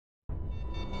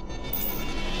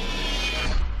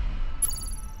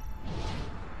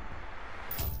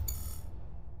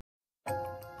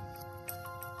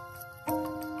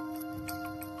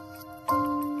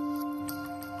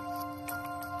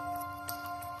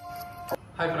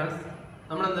Hi friends,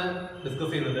 we will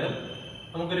discuss a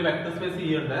vector space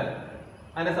E and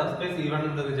a subspace E1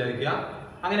 in the this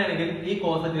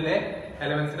course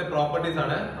elements properties we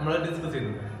will discuss.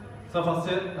 So first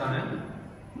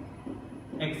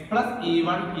x plus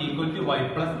E1 equal to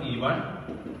y plus E1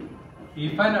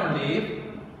 if and only if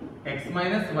x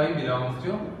minus y belongs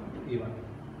to E1.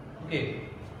 Okay,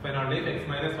 if and only if x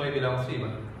minus y belongs to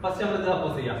E1. First we will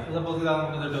suppose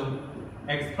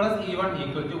x plus E1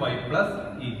 equal to y plus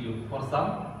E2 for some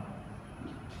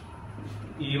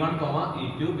E1 comma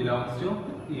E2 belongs to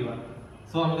E1.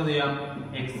 So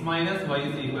x minus y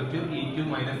is equal to E2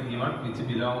 minus E1 which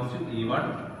belongs to E1.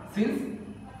 Since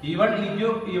E1,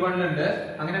 E2, E1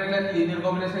 linear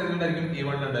combination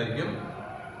E1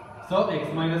 so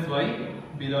x minus y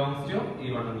belongs to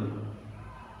E1.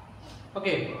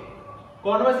 Okay.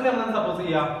 Conversely, suppose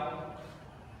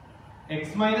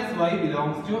x minus y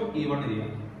belongs to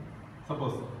E1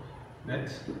 suppose that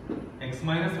x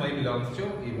minus y belongs to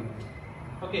E1.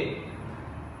 Okay.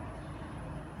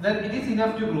 Then it is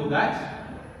enough to prove that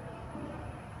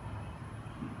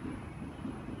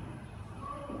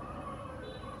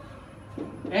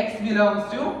x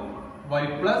belongs to y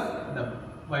plus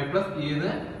E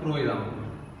prove.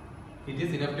 It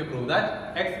is enough to prove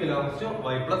that x belongs to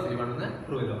y plus E1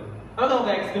 prove. Now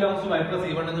x belongs to y plus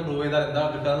E1 prove.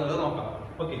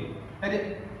 Okay.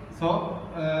 So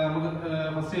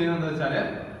first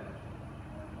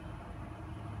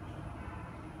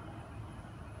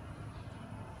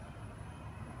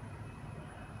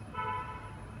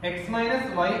x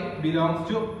minus y belongs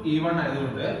to E1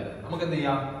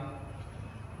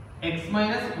 x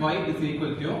minus y is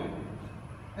equal to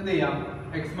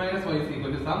x minus y is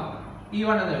equal to some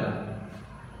E1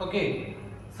 okay.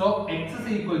 So x is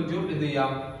equal to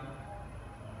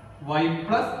y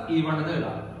plus E1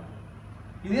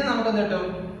 this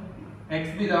x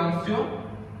belongs to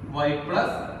y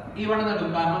plus E1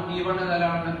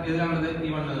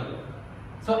 E1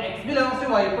 so x belongs to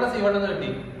y plus E1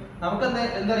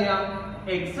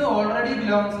 x already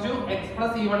belongs to x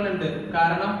plus E1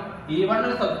 E1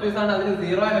 is subspace and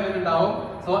 0 element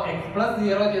so x plus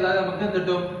 0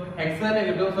 x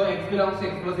so x belongs to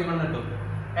x plus E1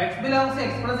 x belongs to x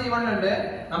plus E1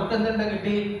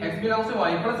 x belongs to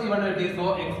y plus E1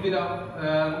 so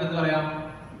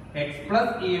x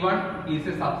plus E1 is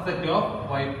a subset of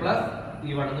y plus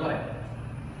E1.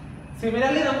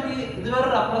 Similarly, these are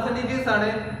representatives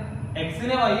x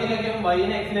in y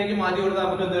in x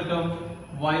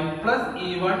y plus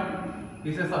E1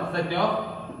 is a subset of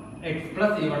x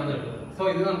plus E1.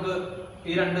 So this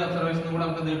is observation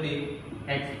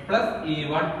x plus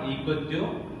E1 equal to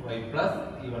y plus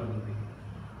E1.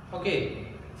 Okay.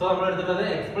 So x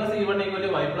plus E1 equal to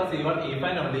y plus E1 if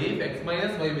and only if x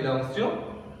minus y belongs to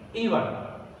E1.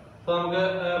 So we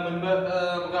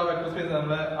vector space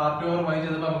R2 or y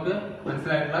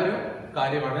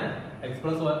x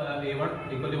plus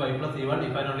E1 equal to y plus E1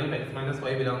 if and only if x minus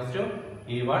y belongs to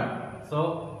E1. So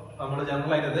we general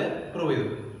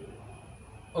prove.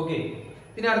 Okay.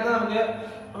 Now we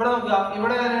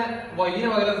y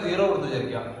is 0.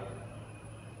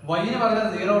 Y is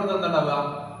 0.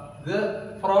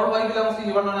 For all y belongs to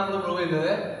E1 we prove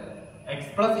x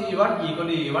plus E1 equal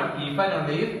to E1 if and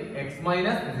only if x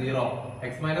minus 0.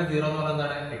 X minus 0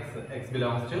 x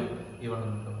belongs to E1.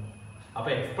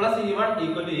 X plus E1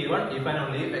 equal to E1 if and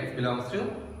only if x belongs to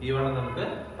E1.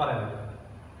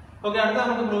 Okay, we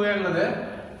prove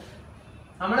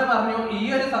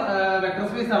vector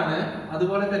space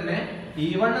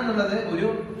E1 is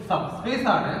subspace.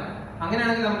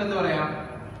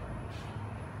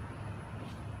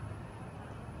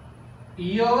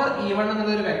 E over E1 is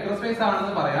a vector space. We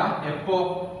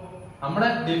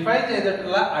define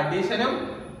addition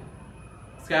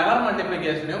scalar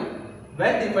multiplication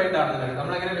well defined.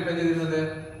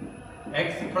 X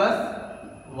plus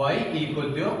y equal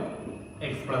to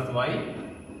x plus y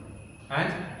and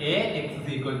ax is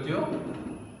equal to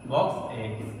box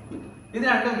ax. This is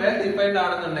well defined.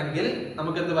 This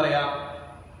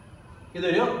is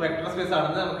a vector space.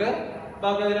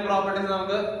 Properties.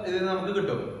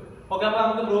 Okay, we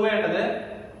prove the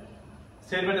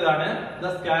statement the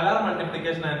scalar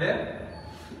multiplication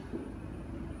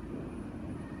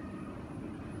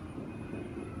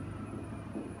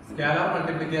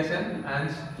and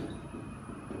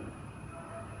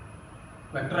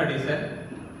vector addition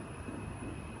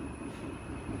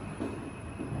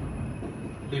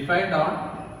defined on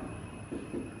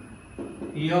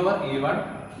E over E1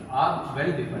 are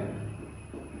well defined.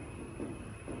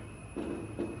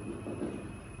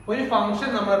 ഒരു function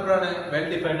നമ്മൾ എപ്പോഴാണ് well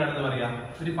defined ആണെന്ന് പറയാ?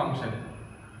 ഒരു function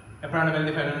എപ്പോഴാണ് well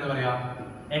defined ആണെന്ന് പറയാ?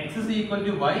 x is equal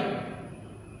to y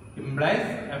implies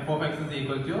f of x is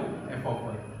equal to f of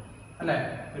y. അല്ലേ?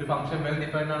 ഒരു ഫംഗ്ഷൻ വെൽ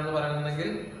ഡിഫൈൻഡ് ആണെന്ന് പറയുന്നുണ്ടെങ്കിൽ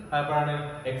അപ്പോഴാണ്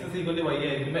x is equal to y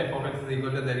ആയിരിക്കുമ്പോൾ f of x is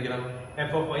equal to എന്തായിരിക്കണം?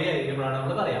 f of y ആയിരിക്കുമ്പോഴാണ്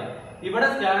നമ്മൾ പറയാം. ഇവിടെ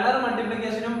സ്കാലർ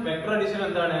മൾട്ടിപ്ലിക്കേഷനും വെക്ടർ അഡിഷനും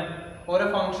എന്താണ്? ഓരോ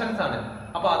ഫംഗ്ഷൻസ് ആണ്.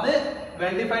 അപ്പൊ അത്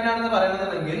വെൽ ഡിഫൈൻഡ് ആണെന്ന്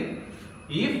പറയുന്നുണ്ടെങ്കിൽ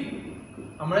if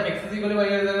നമ്മൾ x is equal to y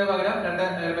എഴുതുന്നതിന് പകരം രണ്ട്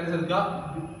എലിമെന്റ്സ് എടുക്കുക.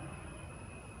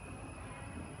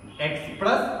 x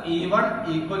plus e1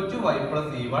 equal to y plus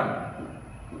e1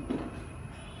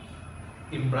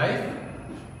 implies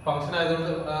function ആയതുകൊണ്ട്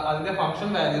അതിന്റെ ഫംഗ്ഷൻ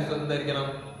വാല്യൂസ് എന്തായിരിക്കണം?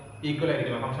 ഈക്വൽ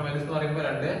ആയിരിക്കണം. ഫംഗ്ഷൻ വാല്യൂസ് എന്ന് പറയുമ്പോൾ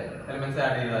രണ്ട് എലിമെന്റ്സ്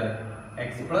ആഡ് ചെയ്താൽ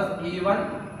x plus e1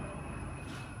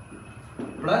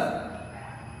 plus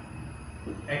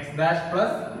x dash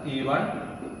plus e1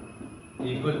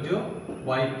 equal to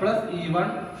y plus e1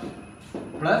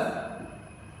 plus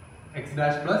x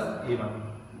dash plus e1.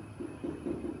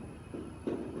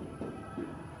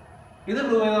 ഇത്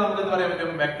prove ചെയ്താൽ നമുക്ക് എന്ത് പറയാൻ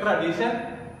പറ്റും? വെക്ടർ അഡീഷൻ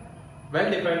വെൽ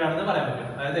ഡിഫൈൻഡ് ആണെന്ന് പറയാൻ പറ്റും.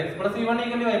 അതായത് x plus e1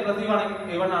 equal to y plus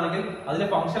e1 ആണെങ്കിൽ അതിന്റെ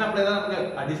ഫംഗ്ഷൻ അപ്ലൈ ചെയ്താൽ നമുക്ക്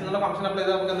അഡീഷണൽ ഫംഗ്ഷൻ അപ്ലൈ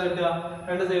ചെയ്താൽ നമുക്ക് എന്താ കിട്ടുക?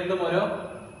 രണ്ട് സൈഡിലും ഓരോ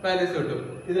വാല്യൂസ് കിട്ടും.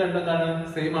 ഇത് രണ്ടും എന്താണ്?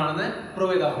 സെയിം ആണെന്ന്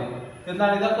പ്രൂവ് ചെയ്താൽ മതി.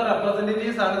 എന്താണ്? ഇതൊക്കെ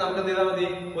റെപ്രസെന്റേറ്റീവ്സ് ആണ്. നമുക്ക് എന്ത് ചെയ്താൽ മതി?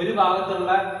 ഒരു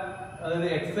ഭാഗത്തുള്ള അതായത്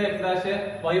x dash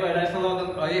y dash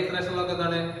y x dash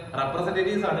എന്താണ്?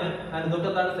 റെപ്രസെന്റേറ്റീവ്സ് ആണ്. ഇതൊക്കെ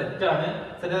എന്താണ്? സെറ്റ് ആണ്.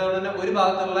 സെറ്റ് ആയതുകൊണ്ട് തന്നെ ഒരു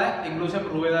ഭാഗത്തുള്ള ഇൻക്ലൂഷൻ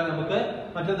പ്രൂവ് ചെയ്താൽ നമുക്ക്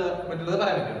മറ്റുള്ളത്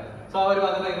പറയാൻ പറ്റും. സോ ആ ഒരു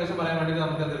ഭാഗത്തുള്ള ഇൻക്ലൂഷൻ പറയാൻ വേണ്ടി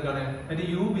നമുക്ക് എന്തെടുക്കാണ്?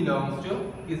 u belongs to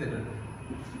ഈ set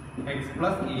x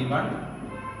plus e1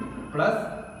 plus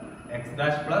x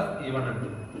dash plus e1 ഉണ്ട്.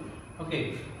 ഓക്കെ,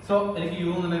 സോ എനിക്ക്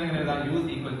u എന്നുള്ളത് എങ്ങനെ എഴുതാം? u is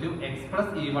equal to x plus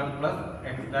e1 plus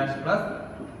x dash plus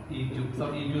e2. So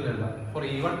e2 എഴുതാം. For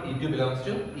e1 e2 belongs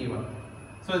to e1.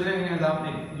 So ഇതിനെ എങ്ങനെ എഴുതാം?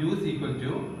 u is equal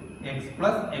to x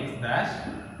plus x dash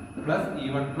plus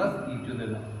e1 plus e2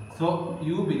 എഴുതാം. So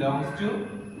u belongs to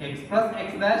x plus x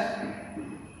dash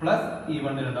plus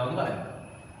e1 എഴുതാമെന്ന് പറയാം.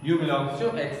 u belongs to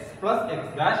x plus x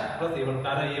dash plus e1.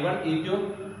 കാരണം e1 e2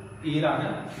 യിലാണ്.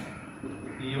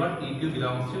 e1 e2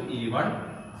 belongs to e1.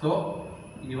 So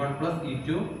e1 plus e2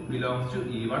 belongs to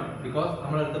e1 because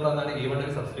നമ്മൾ എടുത്തിട്ടുള്ളതാണ് e1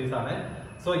 ഒരു subspace ആണ്.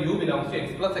 So u belongs to x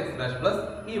plus x dash plus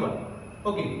e1.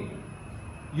 Okay,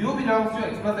 u belongs to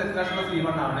x plus x dash plus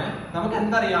e1 ആണ്. നമുക്ക്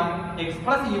എന്തറിയാം? x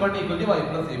plus e1 equal to y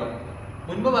plus e1.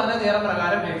 മുൻപ് പറഞ്ഞ theorem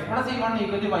പ്രകാരം x plus e1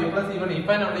 equal to y plus e1 if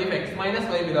and only if x minus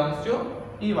y belongs to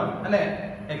e1. അല്ലേ?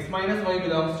 x minus y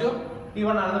belongs to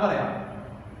e1 ആണെന്ന് പറയാം.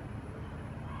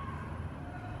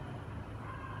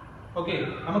 Okay,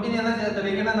 നമുക്ക് ഇനി എന്താ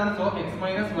തെളിയിക്കേണ്ടത് എന്താണ്? So x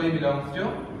minus y belongs to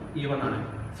e1 ആണ്.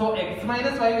 So x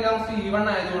minus y belongs to e1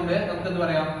 ആയതുകൊണ്ട് നമുക്ക് എന്ത്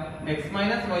പറയാം? x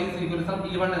minus y is equal to some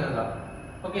e1 എന്ന് എഴുതാം.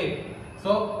 Okay,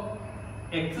 so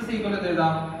x is equal to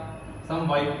എഴുതാം some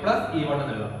y plus e1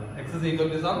 എന്ന് എഴുതാം. x is equal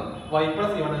to some y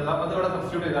plus e1 എഴുതാം. അത് ഇവിടെ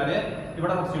സബ്സ്റ്റിറ്റ്യൂട്ട് ചെയ്താൽ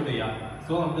ഇവിടെ സബ്സ്റ്റിറ്റ്യൂട്ട് ചെയ്യാം.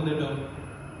 സോ നമുക്ക് എന്ത് കിട്ടും?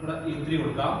 ഇവിടെ e3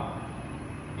 കൊടുക്കാം.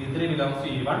 e3 belongs to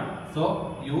e1. So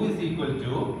u is equal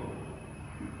to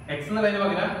x എന്നതിന്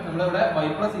പകരം നമ്മൾ ഇവിടെ y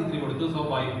plus e3 കൊടുത്തു. So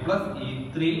y plus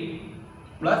e3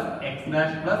 plus x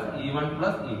dash plus e1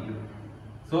 plus e2.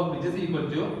 So which is equal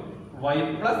to y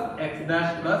plus x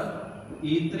dash plus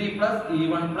e3 plus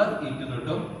e1 plus e2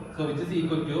 കിട്ടും. So which is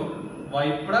equal to y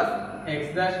plus x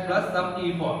dash plus some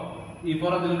e4.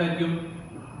 e4 എന്തായിരിക്കും?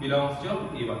 belongs to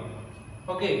e1.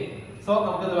 Okay, so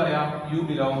നമുക്ക് എന്ത് പറയാം? u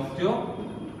belongs to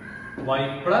y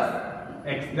plus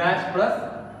x dash plus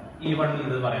e1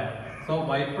 എന്ന് പറയാം. So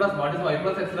y plus what is y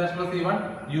plus x dash plus e1?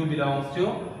 u belongs to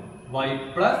y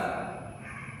plus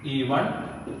e1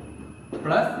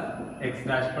 plus x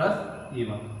dash plus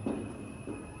e1.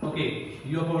 Okay,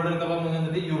 u അപ്പോൾ ഇവിടെ എടുത്തപ്പോൾ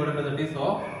നിങ്ങൾക്ക് u ഇവിടെ എടുത്തിട്ട് so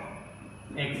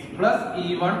x plus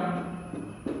e1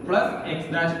 plus x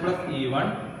dash plus e1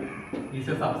 is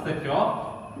a subset of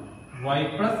y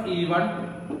plus e1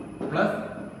 plus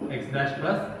x dash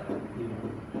plus e1.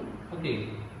 Okay,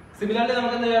 similarly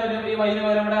നമുക്ക് എന്ത് ചെയ്യാൻ പറ്റും? ഈ y ന്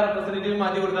പകരം ഇവിടെ റെപ്രസെന്റേറ്റീവ്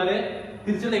മാറ്റി കൊടുത്താൽ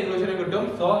തിരിച്ചുള്ള ഇക്വേഷൻ കിട്ടും.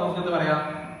 സോ നമുക്ക് എന്ത് പറയാം?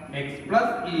 x plus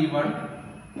e1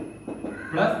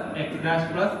 plus x dash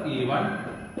plus e1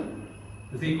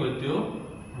 is equal to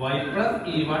y plus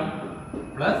e1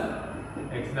 plus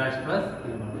x dash plus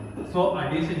e1. So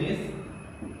addition is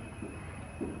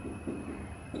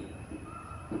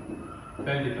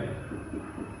well defined.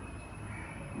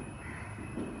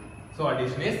 So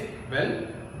addition is well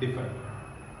defined.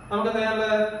 നമുക്ക് എന്താ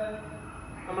ചെയ്യാനുള്ളത്?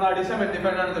 നമ്മൾ addition well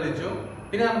defined ആണെന്ന് തെളിയിച്ചു.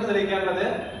 പിന്നെ നമുക്ക് തെളിയിക്കാനുള്ളത്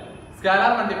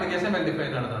scalar multiplication well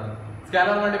defined ആണെന്നാണ്.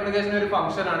 Scalar multiplication ഒരു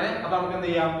ഫംഗ്ഷൻ ആണ്. അപ്പൊ നമുക്ക് എന്ത്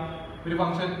ചെയ്യാം? ഒരു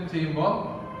ഫംഗ്ഷൻ ചെയ്യുമ്പോൾ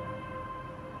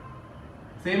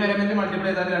സെയിം എലിമെന്റ്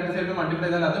മൾട്ടിപ്ലൈ ചെയ്താൽ രണ്ട് സൈഡിൽ മൾട്ടിപ്ലൈ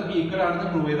ചെയ്താൽ അതും ഈക്വൽ ആണെന്ന്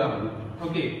പ്രൂവ് ചെയ്താൽ മതി.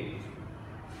 ഓക്കെ,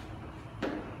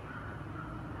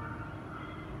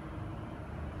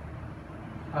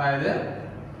 അതായത്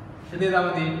എന്ത് ചെയ്താൽ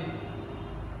മതി?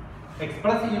 x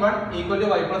plus e1 equal to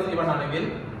y plus e1 ആണെങ്കിൽ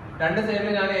രണ്ട് സൈഡിൽ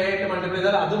ഞാൻ a ആയിട്ട് മൾട്ടിപ്ലൈ ചെയ്താൽ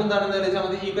ചെയ്താൽ അതും എന്താണെന്ന് തെളിയിച്ചാൽ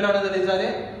മതി, ഈക്വൽ ആണെന്ന് തെളിയിച്ചാൽ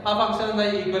ആ ഫംഗ്ഷൻ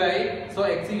എന്തായി ഈക്വൽ ആയി. So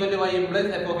x equal to y implies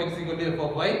f of x equal to f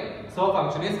of y. So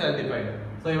function is well defined.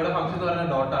 So ഇവിടെ ഫംഗ്ഷൻ എന്ന്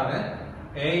പറയുന്നത് ഡോട്ട് ആണ്.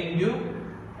 a into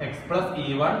x plus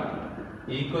e1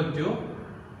 equal to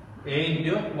a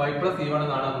into y plus e1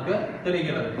 എന്നാണ് നമുക്ക്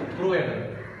തെളിയിക്കേണ്ടത്, prove ചെയ്യേണ്ടത്.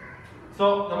 So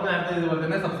നമ്മൾ നേരത്തെ ഇതുപോലെ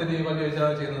തന്നെ സബ്സ്റ്റിറ്റ്യൂട്ട്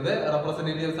ഉപയോഗിച്ചാണ് ചെയ്യുന്നത്.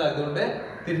 റെപ്രസെന്റേറ്റീവ്സ് ആയതുകൊണ്ട്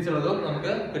തിരിച്ചുള്ളതും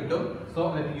നമുക്ക് കിട്ടും. So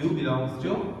u belongs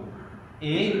to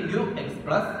a into x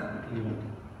plus e1.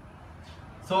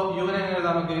 So u നെ എങ്ങനെ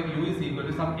എഴുതാം നമുക്ക്? u is equal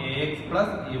to some ax plus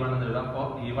e1 എന്ന് എഴുതാം. For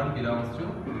e1 belongs to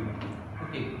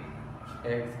okay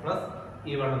ax plus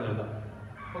e1 എന്ന് എഴുതാം.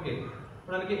 ഓക്കേ,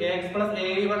 അപ്പോൾ നമുക്ക് ax plus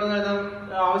a1 എന്ന് എഴുതാൻ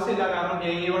ആവശ്യമില്ല, കാരണം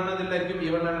a1 എന്നതിലായിരിക്കും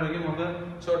e1 എന്നായിരിക്കും. നമുക്ക്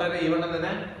ഷോർട്ട് ആയിട്ട് e1 എന്ന്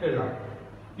തന്നെ എഴുതാം.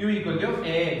 u equal to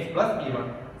ax plus e1.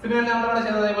 Similarly നമ്മൾ ഇവിടെ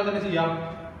ചെയ്തതേപോലെ തന്നെ ചെയ്യാം.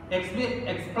 x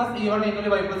plus e1 equal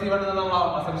to y plus e1 എന്ന നമ്മൾ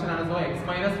അസംപ്ഷൻ ആണ്. So x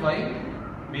minus y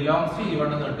belongs to e1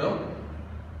 എന്ന് കിട്ടും.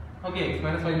 Okay, x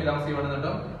minus y belongs to e1 എന്ന്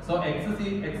കിട്ടും. So x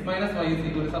minus y is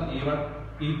equal to some e1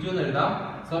 e2 എന്ന് എഴുതാം.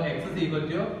 So x is equal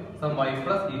to some y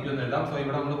plus e2 എന്ന് എഴുതാം. So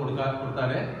ഇവിടെ നമ്മൾ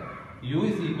കൊടുത്താൽ u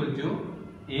is equal to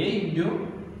a into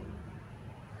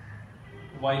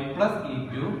y plus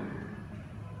e2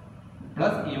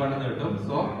 plus e1 എന്ന് കിട്ടും.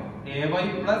 So ay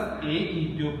plus a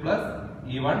e2 plus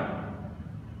e1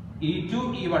 e2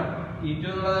 e1 e2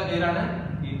 എന്നുള്ളത് ഏതാണ്?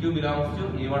 e2 belongs to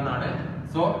e1 ആണ്.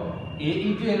 So a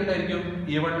e2 എന്തായിരിക്കും?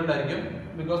 e1 ഉണ്ടായിരിക്കും.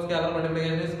 Because scalar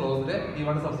multiplication is closed,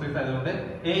 e1 subscript ആയതുകൊണ്ട്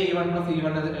a e1 plus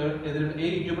e1 a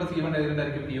e2 plus e1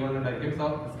 എന്തായിരിക്കും? e1 ഉണ്ടായിരിക്കും. So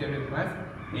this can be written as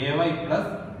ay plus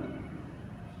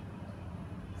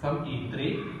some e3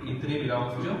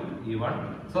 belongs to e1.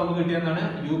 So നമുക്ക് കിട്ടിയത് എന്താണ്?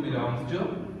 u belongs to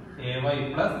ay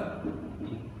plus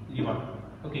e1.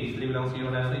 Okay, e3 belongs to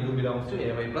e1 and u belongs to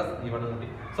ay plus e1 എന്ന് കിട്ടി.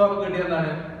 So നമുക്ക് കിട്ടിയത്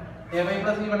എന്താണ്? ay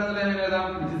plus e1 എന്നുള്ളത് എങ്ങനെ എഴുതാം?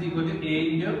 Which is equal to a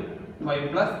into y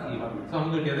plus e1. So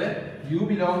നമുക്ക് കിട്ടിയത് u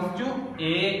belongs to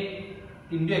a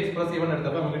into x plus e1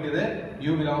 എടുത്തപ്പോൾ നമുക്ക് കിട്ടിയത്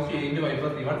u belongs to a into y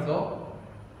plus e1. So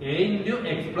a into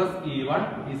x plus e1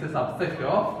 is a subset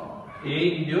of a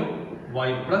into y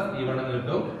plus e1 എന്ന്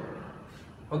കിട്ടും.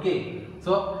 Okay,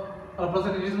 so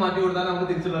representatives മാറ്റി കൊടുത്താൽ നമുക്ക്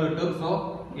തിരിച്ചുള്ളത് കിട്ടും. So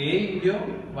a into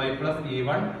y plus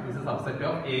e1 is a subset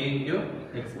of a into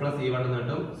x plus e1 എന്ന്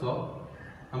കിട്ടും. So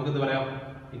നമുക്ക് എന്ത് പറയാം?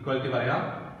 ഇക്വാലിറ്റി പറയാം.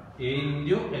 a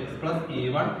into x plus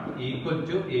e1 equal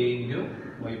to a into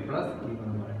y plus e1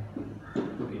 എന്ന് പറയാം.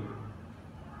 Okay,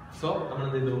 so നമ്മൾ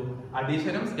എന്ത് ചെയ്തു?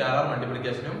 അഡീഷനും സ്കാലാർ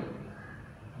മൾട്ടിപ്ലിക്കേഷനും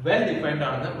വെൽ ഡിഫൈൻഡ്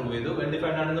ആണെന്ന് പ്രൂവ് ചെയ്തു. വെൽ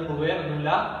ഡിഫൈൻഡ് ആണെന്ന് പ്രൂവ്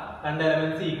ചെയ്യാനൊന്നുമില്ല. രണ്ട്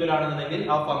എലമെന്റ്സ് ഈക്വൽ ആണെന്നുണ്ടെങ്കിൽ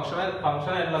ആ ഫംഗ്ഷൻ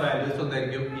ആയിട്ടുള്ള വാല്യൂസ്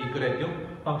എന്തായിരിക്കും? ഈക്വൽ ആയിരിക്കും.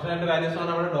 ഫംഗ്ഷൻ ആയിട്ട് വാല്യൂസ് ആണ്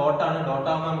നമ്മുടെ ഡോട്ട് ആണ്. ഡോട്ട്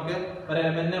ആകുമ്പോൾ നമുക്ക് ഒരു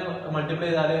എലമെന്റിനെ മൾട്ടിപ്ലൈ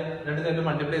ചെയ്താൽ, രണ്ട് സൈഡിൽ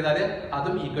മൾട്ടിപ്ലൈ ചെയ്താൽ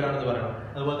അതും ഈക്വൽ ആണെന്ന് പറയണം.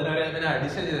 അതുപോലെ തന്നെ ഒരു എലമെന്റിനെ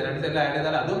അഡീഷൻ ചെയ്താൽ, രണ്ട് സൈഡിൽ ആഡ്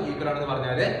ചെയ്താൽ അതും ഈക്വൽ ആണെന്ന്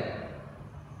പറഞ്ഞാൽ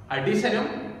അഡീഷനും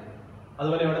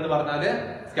അതുപോലെ ഇവിടെ പറഞ്ഞാൽ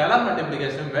സ്കാലാർ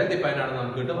മൾട്ടിപ്ലിക്കേഷനും വെൽ ഡിഫൈൻഡ് ആണെന്ന്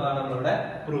നമുക്ക് കിട്ടും. അതാണ് നമ്മളിവിടെ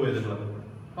പ്രൂവ് ചെയ്തിട്ടുള്ളത്.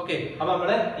 ഓക്കെ, അപ്പൊ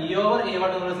നമ്മള്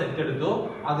e/a1 എന്നുള്ള സെറ്റ് എടുത്തു.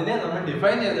 അതിനെ നമ്മൾ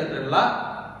ഡിഫൈൻ ചെയ്തിട്ടുള്ള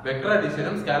വെക്ടർ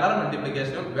അഡീഷനും സ്കാലാർ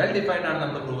മൾട്ടിപ്ലിക്കേഷനും വെൽ ഡിഫൈൻഡ് ആണ്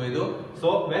നമ്മൾ പ്രൂവ് ചെയ്തു. സോ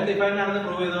വെൽ ഡിഫൈൻഡ് ആണെന്ന്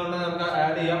പ്രൂവ് ചെയ്തുകൊണ്ട് നമുക്ക്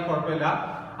ആഡ് ചെയ്യാം, കുഴപ്പമില്ല.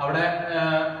 അവിടെ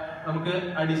നമുക്ക്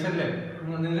അഡീഷനില്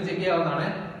നിങ്ങൾക്ക് ചെക്ക് ചെയ്യാവുന്നതാണ്.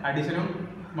 അഡീഷനും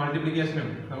മൾട്ടിപ്ലിക്കേഷനും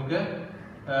നമുക്ക്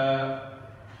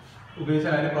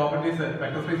ഉപയോഗിച്ചാൽ അതിന്റെ പ്രോപ്പർട്ടീസ്,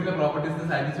 വെക്ടർ സ്പേസിന്റെ പ്രോപ്പർട്ടീസ്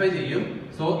സാറ്റിസ്ഫൈ ചെയ്യും.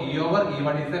 So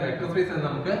e/e1 is A vector space എന്ന്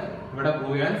നമുക്ക് ഇവിടെ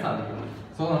പ്രൂവ് ചെയ്യാൻ സാധിക്കും.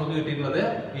 സോ നമുക്ക് കിട്ടിയിട്ടുള്ളത്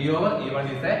e/e1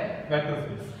 is A vector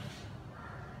space.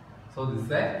 So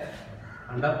this A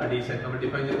under addition നമ്മൾ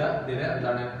ഡിഫൈൻ ചെയ്ത ഇതിന്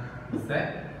എന്താണ്? ദിസ് എ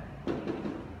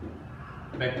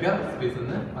വെക്ടർ സ്പേസ്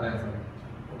എന്ന് പറയാൻ സാധിക്കും.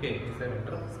 Okay, this A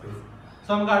vector space. So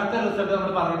നമുക്ക് അടുത്ത റിസൾട്ട്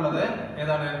നമ്മൾ പറഞ്ഞിട്ടുള്ളത്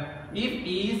ഏതാണ്? If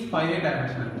E is finite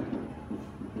dimensional,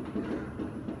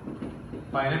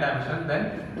 then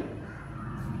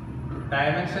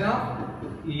dimension of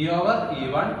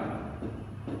e/e1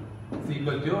 is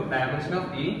equal to dimension of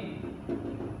E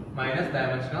minus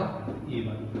dimension of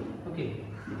e1. Okay,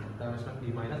 dimension of E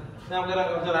minus. നമുക്ക്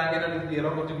കുറച്ച് rank തിയറോ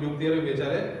കുറച്ച് group theory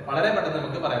ഉപയോഗിച്ചാൽ വളരെ പെട്ടെന്ന്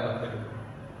നമുക്ക് പറയാൻ പറ്റും.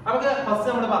 നമുക്ക് ഫസ്റ്റ്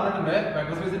നമ്മൾ പറഞ്ഞിട്ടുണ്ട്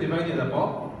വെക്ടർ സ്പേസ് ഡിഫൈൻ ചെയ്തപ്പോൾ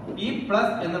E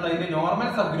പ്ലസ് എന്നുള്ളതിന്റെ നോർമൽ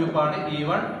സബ് ഗ്രൂപ്പ് ആണ്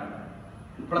E1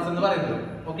 പ്ലസ് എന്ന് പറയുന്നത്.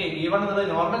 ഓക്കെ, E1 എന്നുള്ളത്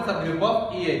normal sub group of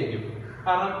E ആയിരിക്കും.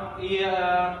 കാരണം E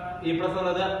പ്ലസ്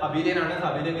എന്നുള്ളത് അബീലിയൻ ആണ്.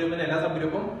 അബീലിയൻ ഗ്രൂപ്പിന്റെ എല്ലാ സബ്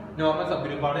ഗ്രൂപ്പും നോർമൽ സബ്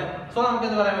ഗ്രൂപ്പ് ആണ്. സോ നമുക്ക്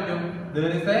എന്ത് പറയാൻ പറ്റും?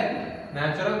 there is a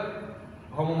natural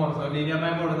homomorphism, linear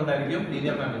map കൊടുക്കുന്നുണ്ടായിരിക്കും.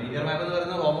 Linear map എന്ന്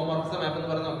പറയുന്നത് ഹോമോമോർഫിസം മാപ്പ് എന്ന്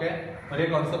പറയുന്നത് ഒക്കെ ഒരേ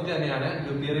കോൺസെപ്റ്റ് തന്നെയാണ്.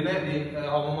 ഗ്രൂപ്പ് തിയറിയിലെ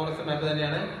ഹോമോമോർഫിസം മാപ്പ്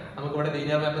തന്നെയാണ് നമുക്ക് ഇവിടെ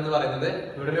ലീനിയർ മാപ്പ് എന്ന് പറയുന്നത്.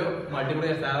 ഇവിടെ ഒരു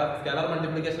സ്കാലർ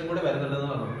മൾട്ടിപ്ലിക്കേഷൻ കൂടെ വരുന്നുണ്ടെന്ന്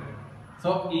പറഞ്ഞു. സോ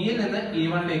ഇയിൽ നിന്ന്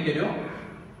E1ലേക്ക് ഒരു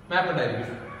മാപ്പ് ഉണ്ടായിരിക്കും.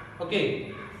 ഓക്കെ,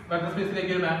 വെക്ടർ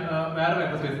സ്പേസിലേക്ക് ഒരു വേറെ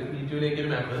വെക്ടർ സ്പേസ് E2ലേക്ക് ഒരു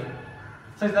മാപ്പ്.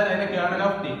 അതിന്റെ കേർണൽ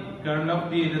ഓഫ്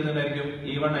ടി എഴുതുന്നുണ്ടായിരിക്കും.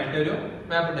 E1 ആയിട്ട് ഒരു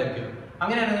മാപ്പ് ഉണ്ടായിരിക്കും.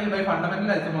 അങ്ങനെയാണെങ്കിൽ by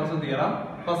fundamental isomorphism theorem,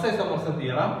 first isomorphism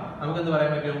theorem, നമുക്ക് എന്ത്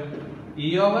പറയാൻ പറ്റും? E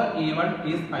over E1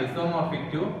 is isomorphic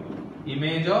to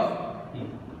image of E.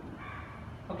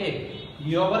 Okay,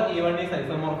 E over E1 is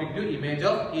isomorphic to image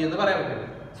of E എന്ന് പറയാൻ പറ്റും.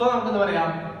 സോ നമുക്ക് എന്ത് പറയാം?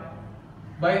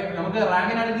 നമുക്ക്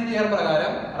റാങ്കിനാലിറ്റി തിയറം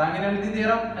പ്രകാരം റാങ്കിനാലിറ്റി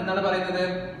തിയറം എന്താണ് പറയുന്നത്?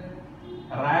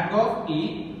 Rank of E,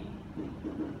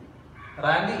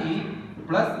 rank E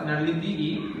plus nullity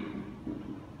E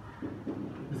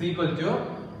is equal to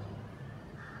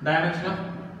dimension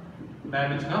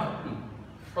of E.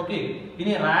 Okay,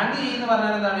 ഇനി റാങ്ക് E എന്ന്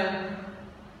പറഞ്ഞാൽ എന്താണ്?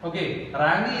 ഓക്കെ,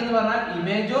 റാങ്ക് E എന്ന് പറഞ്ഞാൽ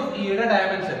ഇമേജ് ഓഫ് E യുടെ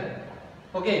dimension.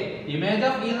 Okay, image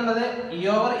of E എന്നുള്ളത് E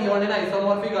over E1 ന്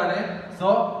isomorphic ആണ്. So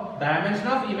dimension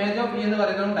of image of E എന്ന്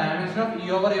പറയുന്നത് dimension of E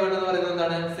over E1 എന്ന് പറയുന്നത്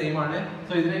എന്താണ്? സെയിം ആണ്.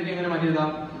 സോ ഇതിനൊക്കെ എങ്ങനെ മാറ്റി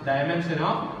എഴുതാം? Dimension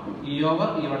of E over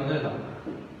E1 എന്ന് എഴുതാം.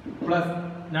 പ്ലസ്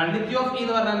നള്ളിറ്റി ഓഫ് E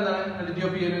എന്ന് പറഞ്ഞാൽ എന്താണ്? നള്ളിറ്റി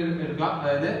ഓഫ് E എടുക്കുക,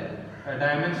 അതായത്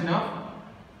dimension of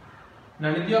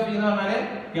nullity of E എന്ന് പറഞ്ഞാൽ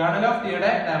കേർണൽ ഓഫ് T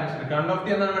യുടെ ഡയമെൻഷൻ. കേർണൽ ഓഫ്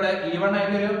T എന്നാണ് ഇവിടെ E1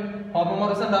 ആയിട്ട് ഒരു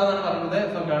ഹോമോമോർഫിസം ഉണ്ടാവുന്നതാണ് പറഞ്ഞത്.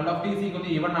 So kernel of T is equal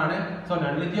to E1 ആണ്. സോ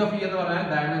നള്ളിറ്റി ഓഫ് E എന്ന് പറഞ്ഞാൽ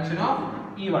dimension of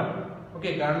E1. Okay,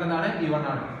 kernel എന്താണ്? E1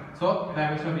 ആണ്. So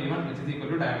dimension of E1 which is equal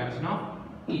to dimension of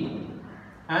E,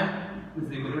 and this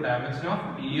is equal to dimension of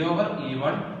E over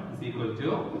E1 is equal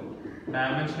to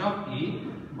dimension of E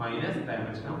minus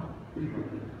dimension of E1.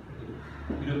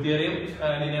 Group തിയറിയും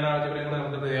linear ആൾജിബ്രയും കൂടെ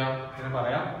നമുക്ക് ഇങ്ങനെ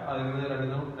പറയാം. അതിൽ നിന്ന്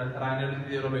രണ്ടും റാങ്കിനാലിറ്റി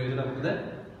theory ഉപയോഗിച്ച് നമുക്കിത്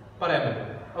പറയാൻ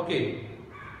പറ്റും. ഓക്കെ,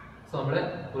 സോ നമ്മള്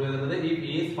പറയുന്നത്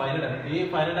ഈ ഫൈനൽ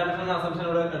ഡയമെൻഷൻ എന്ന അസംപ്ഷൻ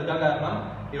ഇവിടെ എടുക്കാൻ കാരണം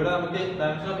ഇവിടെ നമുക്ക്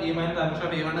dimension of E minus dimension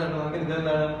of E1 നമുക്ക് ഇത്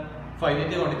എന്താണ്?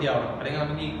 ഫൈനൈറ്റ് ക്വാണ്ടിറ്റി ആവണം, അല്ലെങ്കിൽ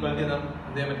നമുക്ക് ഈക്വാലിറ്റി എന്ത്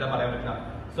ചെയ്യാൻ പറ്റില്ല, പറയാൻ പറ്റില്ല.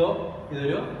 സോ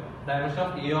ഇതൊരു dimension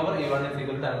of E over E1 is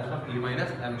equal to dimension of E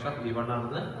minus dimension of E1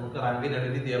 ആണെന്ന് നമുക്ക്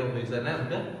റാങ്കിനാലിറ്റി തിയറി ഉപയോഗിച്ച് തന്നെ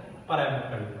നമുക്ക് പറയാൻ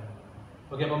കഴിയും.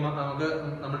 ഓക്കെ, അപ്പം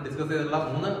നമ്മൾ ഡിസ്കസ് ചെയ്തിട്ടുള്ള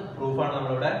 3 പ്രൂഫാണ്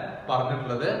നമ്മളിവിടെ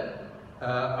പറഞ്ഞിട്ടുള്ളത്.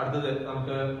 അടുത്തത്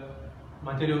നമുക്ക്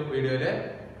മറ്റൊരു വീഡിയോയില്,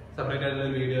 സെപ്പറേറ്റ് ആയിട്ടുള്ള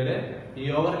ഒരു വീഡിയോയില് E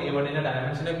over E1 ന്റെ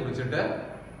ഡയമെൻഷനെ കുറിച്ചിട്ട്,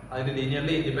 അതിന്റെ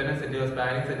linearly independent set,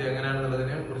 spanning set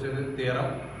എങ്ങനെയാണെന്നുള്ളതിനെ കുറിച്ചൊരു തിയറം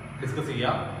ഡിസ്കസ്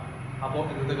ചെയ്യാം. അപ്പോൾ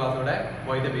ഇന്നത്തെ ക്ലാസ് ഇവിടെ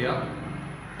വൈൻഡ് അപ്പ് ചെയ്യാം.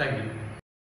 Thank you.